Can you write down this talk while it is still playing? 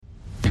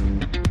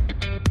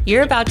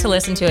You're about to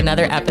listen to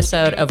another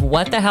episode of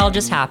What the Hell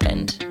Just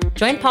Happened.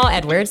 Join Paul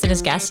Edwards and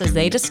his guests as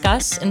they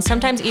discuss and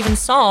sometimes even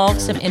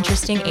solve some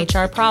interesting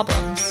HR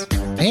problems.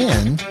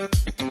 And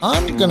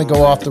I'm going to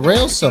go off the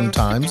rails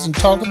sometimes and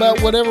talk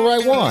about whatever I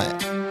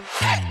want.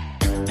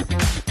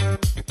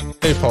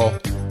 Hey, Paul.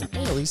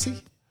 Hey,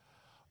 Halisi.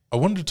 I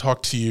wanted to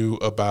talk to you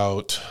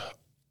about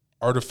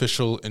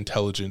artificial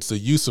intelligence, the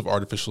use of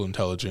artificial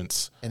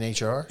intelligence In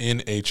HR? in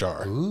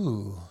HR.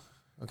 Ooh,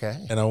 okay.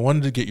 And I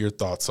wanted to get your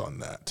thoughts on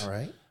that. All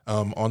right.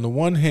 On the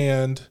one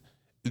hand,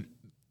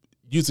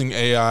 using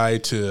AI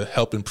to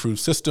help improve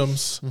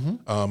systems,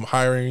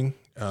 hiring,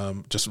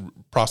 just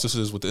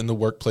processes within the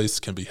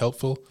workplace can be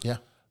helpful. Yeah.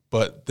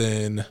 But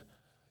then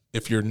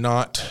if your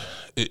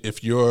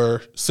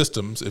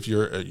systems, if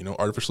your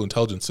artificial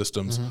intelligence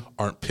systems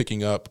aren't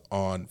picking up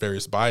on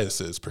various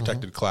biases,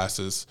 protected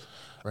classes,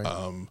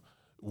 Right.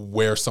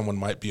 Where someone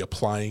might be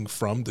applying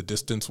from, the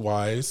distance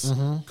wise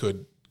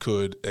could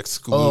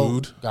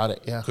exclude. Oh, got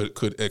it. Yeah.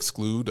 Could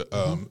exclude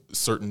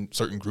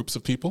certain groups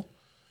of people.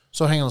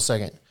 So hang on a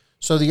second.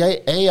 So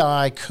the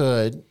AI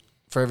could,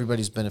 for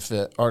everybody's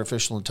benefit,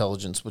 artificial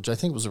intelligence, which I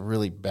think was a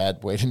really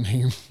bad way to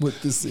name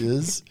what this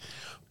is,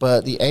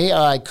 but the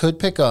AI could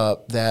pick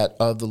up that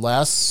of the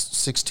last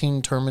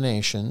 16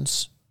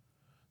 terminations,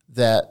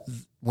 that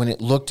when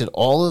it looked at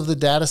all of the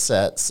data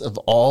sets of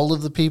all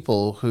of the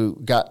people who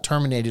got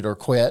terminated or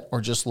quit or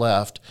just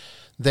left,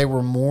 they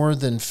were more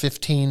than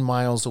 15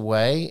 miles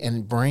away,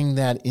 and bring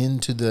that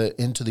into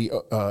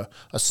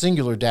a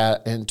singular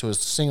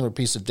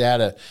piece of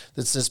data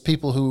that says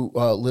people who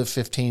live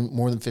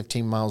more than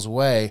 15 miles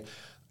away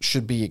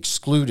should be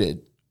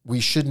excluded. We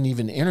shouldn't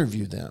even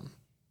interview them,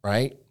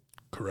 right?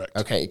 Correct.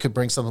 Okay, it could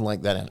bring something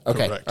like that in.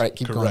 Okay, Correct. all right,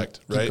 keep Correct.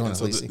 going. Right.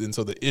 Keep going, And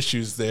so the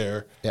issues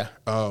there, yeah.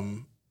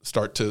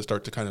 start to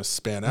kind of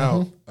span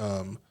out.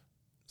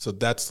 So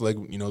that's like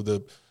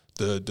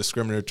the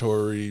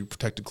discriminatory,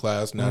 protected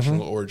class,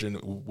 national origin,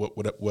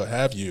 what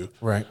have you.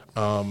 Right.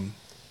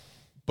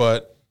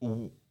 But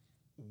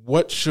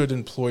what should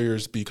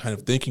employers be kind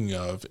of thinking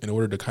of in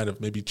order to kind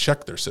of maybe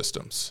check their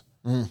systems?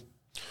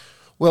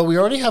 Well, we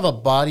already have a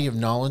body of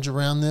knowledge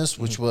around this,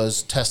 which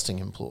was testing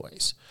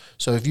employees.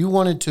 So if you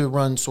wanted to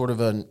run sort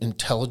of an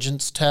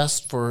intelligence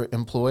test for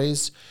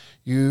employees,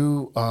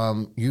 you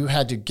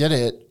had to get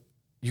it.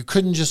 You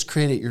couldn't just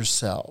create it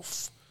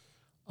yourself.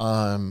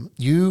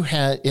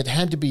 It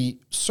had to be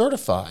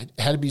certified.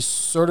 It had to be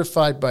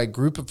certified by a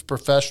group of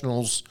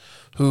professionals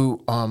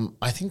who,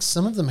 I think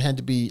some of them had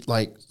to be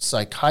like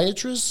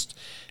psychiatrists.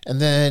 And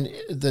then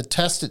the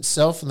test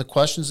itself and the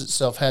questions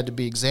itself had to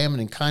be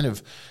examined and kind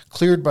of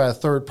cleared by a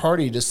third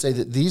party to say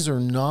that these are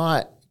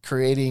not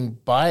creating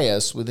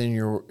bias within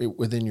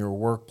your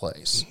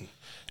workplace.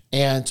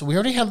 And so we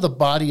already have the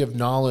body of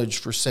knowledge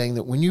for saying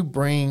that when you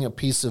bring a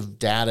piece of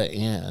data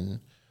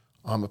in,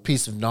 a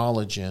piece of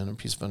knowledge in, a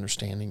piece of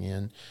understanding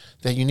in,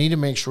 that you need to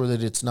make sure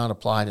that it's not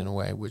applied in a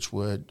way which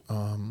would,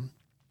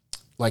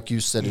 like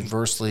you said,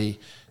 adversely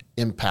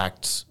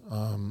impact,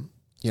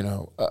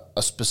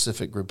 a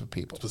specific group of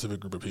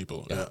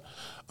people. Yeah.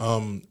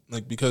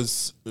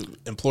 Because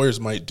employers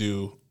might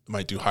do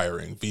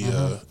hiring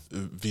via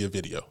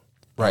video.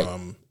 Right.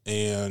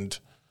 And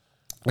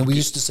we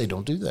used to say,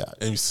 don't do that.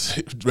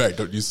 And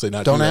don't you say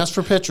not Don't do ask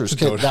that. for pictures.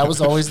 That was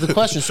always the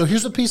question. So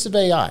here's a piece of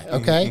AI,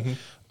 okay?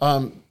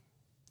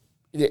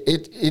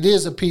 It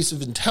is a piece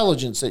of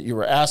intelligence that you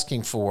were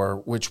asking for,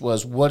 which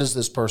was, what does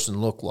this person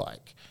look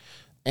like?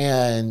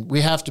 And we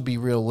have to be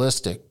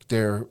realistic.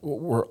 There's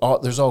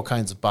all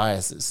kinds of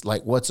biases,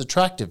 like what's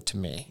attractive to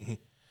me?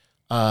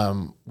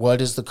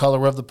 What is the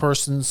color of the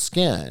person's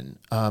skin?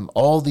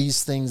 All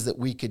these things that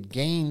we could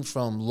gain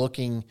from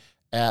looking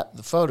at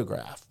the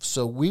photograph.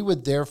 So we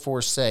would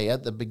therefore say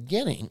in the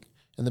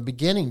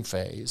beginning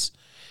phase,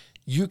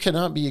 you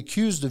cannot be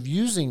accused of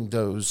using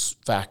those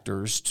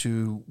factors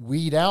to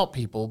weed out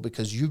people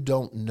because you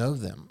don't know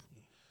them.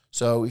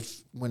 So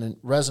when a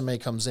resume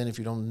comes in, if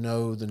you don't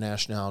know the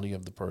nationality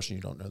of the person,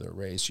 you don't know their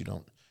race, you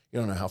don't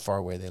know how far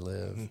away they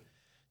live.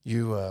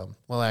 You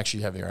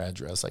actually have their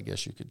address. I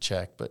guess you could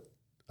check, but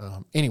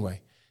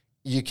anyway,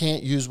 you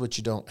can't use what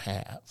you don't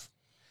have.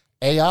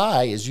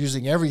 AI is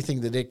using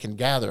everything that it can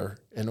gather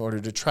in order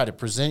to try to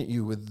present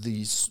you with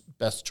these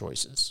best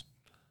choices.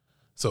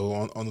 So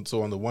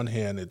on the one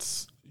hand,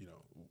 it's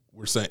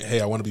we're saying,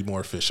 hey, I want to be more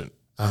efficient,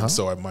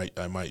 so I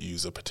might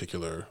use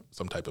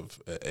some type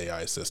of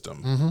AI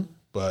system.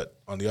 But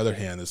on the other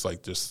hand, it's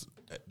like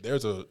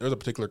there's a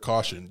particular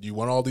caution. Do you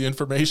want all the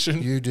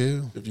information? You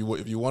do. If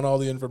you want all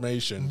the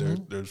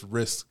information, there's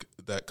risk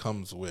that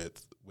comes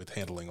with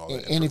handling all that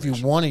information. And if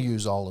you want to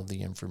use all of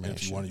the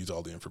information.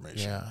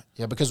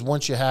 Yeah, because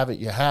once you have it,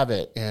 you have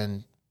it.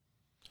 And,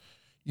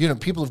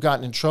 people have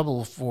gotten in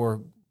trouble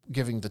for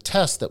giving the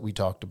test that we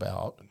talked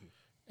about.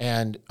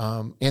 And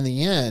in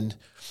the end,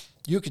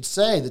 you could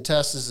say the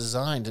test is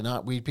designed to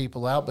not weed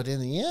people out, but in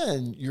the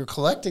end, you're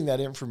collecting that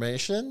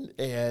information,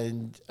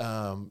 and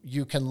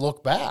you can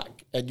look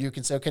back and you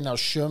can say, okay, now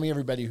show me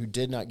everybody who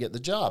did not get the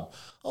job.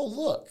 Oh,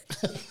 look,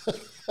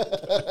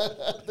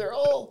 they're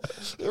all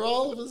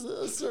of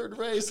a certain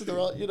race, and they're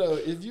all,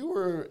 if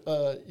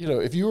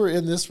you were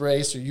in this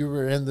race, or you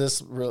were in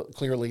this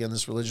clearly in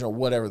this religion, or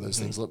whatever those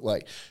things look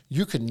like,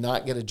 you could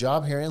not get a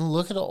job here. And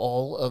look at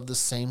all of the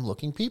same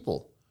looking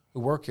people who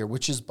work here,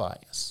 which is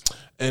bias.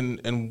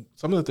 And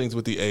some of the things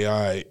with the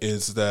AI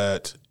is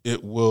that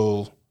it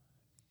will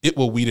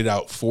weed it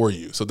out for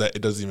you, so that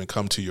it doesn't even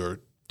come to your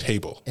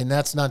table. And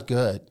that's not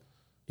good.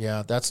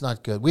 Yeah, that's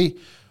not good. We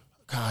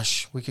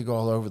could go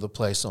all over the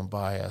place on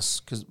bias,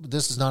 because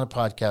this is not a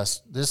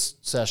podcast. This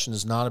session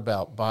is not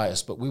about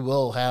bias, but we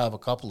will have a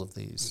couple of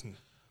these.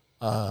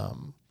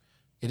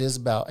 It is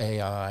about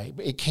AI.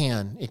 It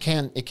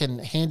can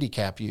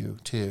handicap you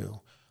too.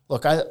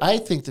 Look, I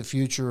think the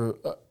future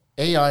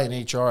AI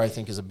in HR, I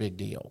think, is a big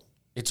deal.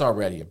 It's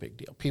already a big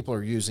deal. People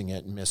are using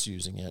it and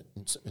misusing it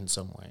in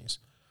some ways.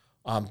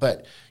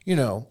 But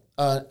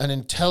an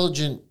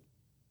intelligent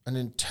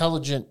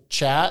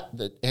chat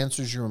that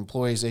answers your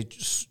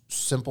employees'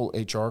 simple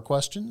HR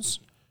questions,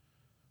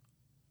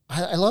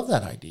 I love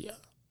that idea.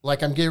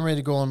 Like, I'm getting ready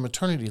to go on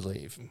maternity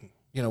leave.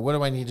 What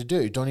do I need to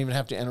do? You don't even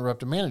have to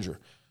interrupt a manager.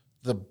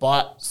 The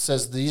bot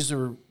says these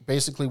are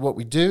basically what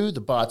we do.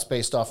 The bot's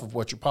based off of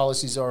what your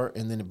policies are,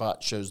 and then the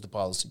bot shows the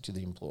policy to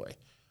the employee.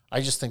 I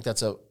just think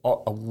that's a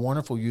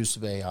wonderful use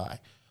of AI.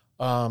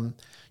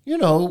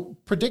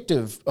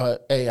 Predictive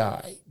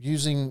AI,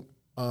 using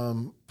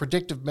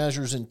predictive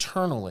measures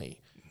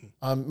internally,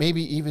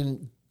 maybe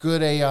even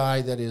good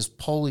AI that is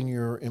polling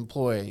your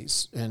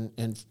employees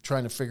and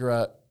trying to figure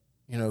out,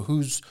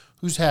 who's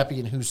happy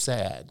and who's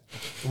sad,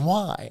 and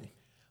why.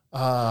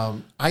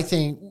 I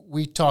think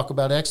we talk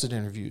about exit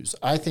interviews.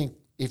 I think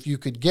if you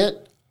could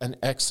get an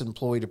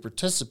ex-employee to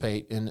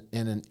participate in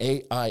an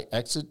AI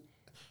exit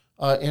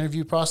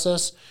interview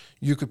process,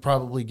 you could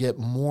probably get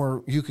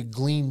more, you could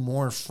glean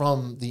more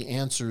from the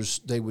answers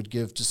they would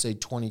give to, say,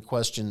 20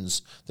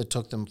 questions that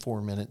took them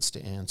 4 minutes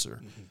to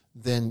answer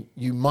than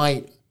you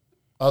might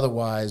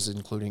otherwise,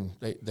 including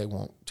they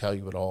won't tell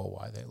you at all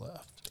why they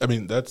left. I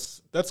mean,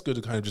 that's good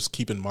to kind of just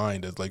keep in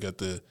mind, as like at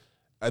the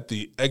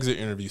exit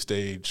interview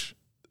stage,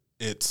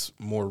 it's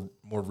more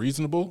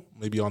reasonable,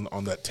 maybe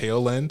on that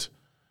tail end.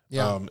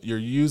 Yeah. You're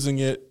using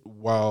it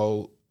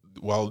while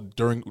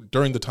during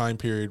the time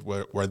period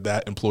where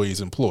that employee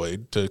is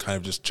employed, to kind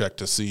of just check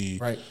to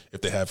see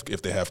if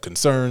they have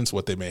concerns,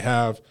 what they may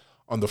have.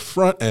 On the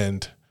front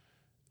end,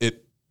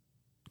 it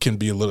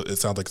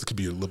sounds like it could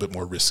be a little bit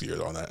more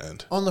riskier on that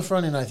end. On the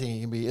front end, I think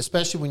it can be,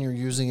 especially when you're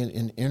using it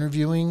in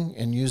interviewing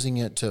and using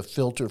it to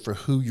filter for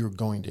who you're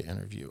going to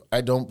interview. I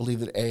don't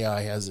believe that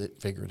AI has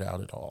it figured out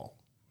at all.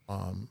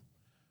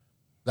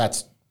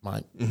 That's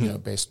my,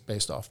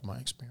 based off of my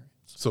experience.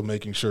 So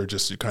making sure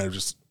you're kind of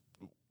just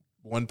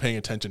paying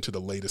attention to the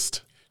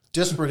latest.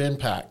 Disparate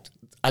impact.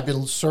 I've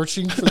been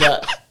searching for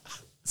that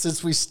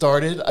since we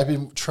started. I've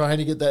been trying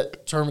to get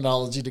that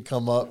terminology to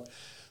come up.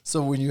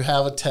 So when you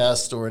have a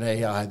test or an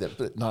AI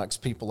that knocks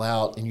people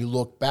out, and you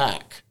look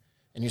back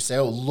and you say,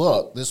 oh,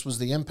 look, this was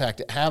the impact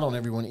it had on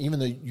everyone, even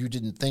though you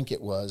didn't think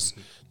it was,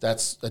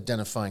 that's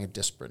identifying a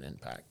disparate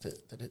impact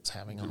that it's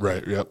having on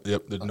Right, yep.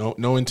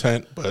 No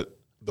intent, but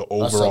the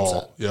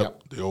overall,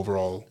 the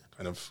overall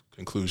kind of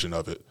conclusion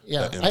of it,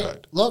 that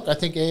impact. I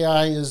think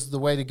AI is the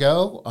way to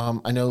go.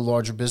 I know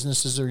larger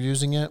businesses are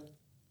using it.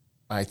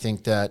 I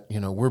think that,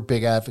 we're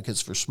big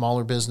advocates for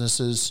smaller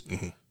businesses,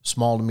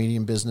 small to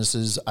medium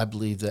businesses. I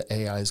believe that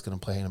AI is going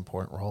to play an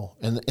important role.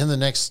 In the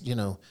next,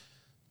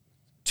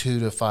 2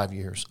 to 5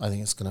 years, I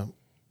think it's going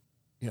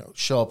to,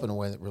 show up in a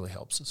way that really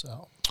helps us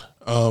out.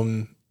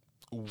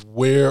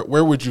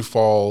 Where would you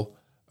fall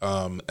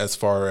as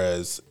far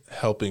as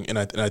helping, and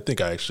I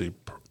think I actually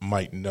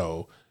might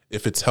know,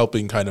 if it's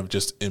helping kind of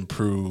just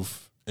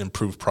improve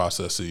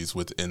processes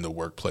within the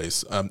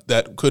workplace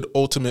that could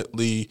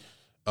ultimately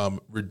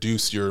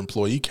reduce your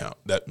employee count,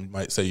 that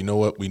might say, you know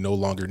what, we no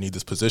longer need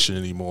this position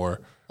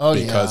anymore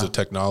because of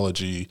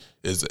technology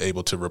is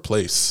able to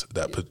replace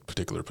that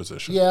particular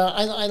position. Yeah,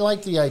 I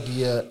like the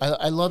idea.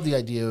 I love the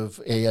idea of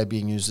AI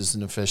being used as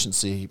an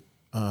efficiency.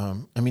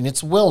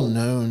 It's well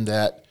known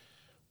that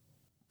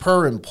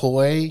per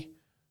employee,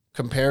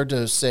 compared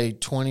to, say,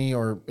 20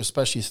 or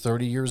especially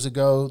 30 years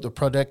ago, the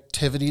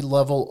productivity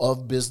level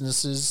of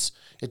businesses,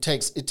 it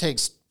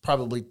takes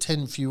probably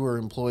 10 fewer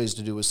employees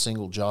to do a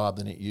single job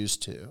than it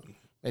used to.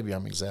 Maybe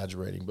I'm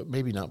exaggerating, but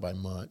maybe not by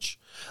much.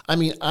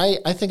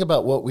 I think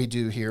about what we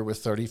do here with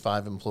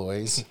 35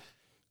 employees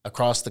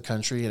across the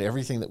country and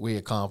everything that we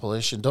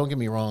accomplish. And don't get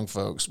me wrong,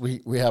 folks,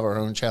 we have our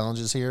own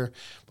challenges here,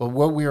 but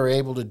what we are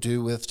able to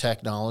do with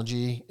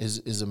technology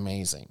is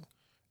amazing.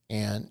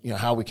 and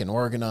how we can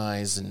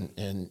organize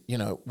and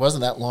it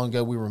wasn't that long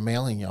ago we were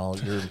mailing y'all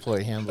your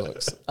employee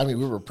handbooks. I mean,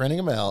 we were printing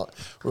them out,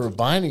 we were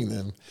binding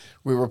them,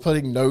 we were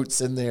putting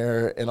notes in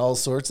there and all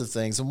sorts of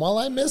things. And while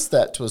I miss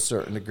that to a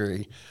certain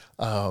degree,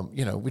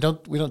 we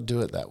don't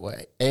do it that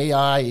way.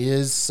 AI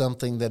is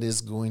something that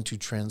is going to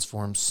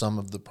transform some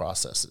of the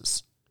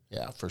processes.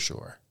 Yeah, for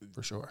sure.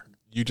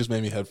 You just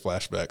made me have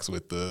flashbacks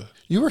with the.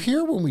 You were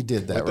here when we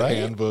did that, with right?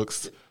 The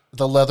handbooks.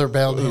 The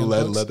leather-bound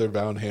handbooks.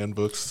 Leather-bound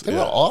handbooks. They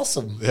were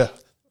awesome. Yeah.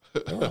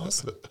 They were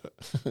awesome.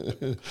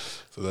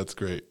 So that's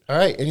great. All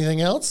right.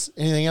 Anything else?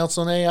 Anything else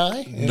on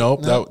AI?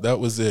 Nope. No? That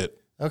was it.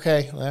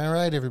 Okay. All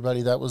right,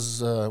 everybody. That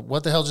was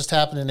What the Hell Just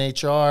Happened in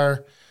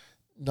HR.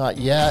 Not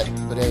yet,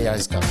 but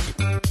AI's coming.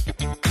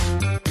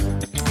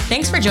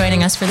 Thanks for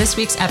joining us for this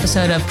week's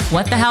episode of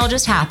What the Hell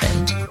Just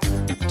Happened.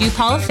 Do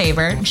Paul a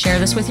favor and share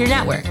this with your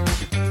network.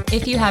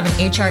 If you have an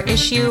HR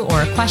issue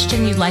or a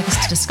question you'd like us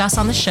to discuss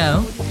on the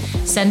show,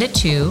 send it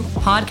to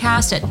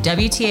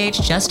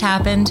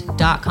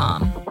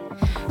podcast@wthjusthappened.com.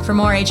 For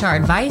more HR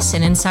advice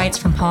and insights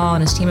from Paul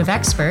and his team of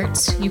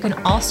experts, you can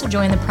also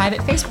join the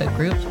private Facebook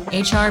group,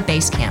 HR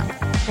Basecamp,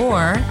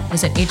 or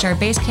visit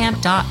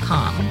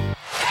hrbasecamp.com.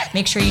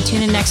 Make sure you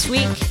tune in next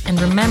week, and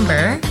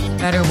remember,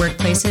 better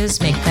workplaces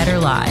make better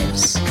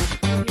lives.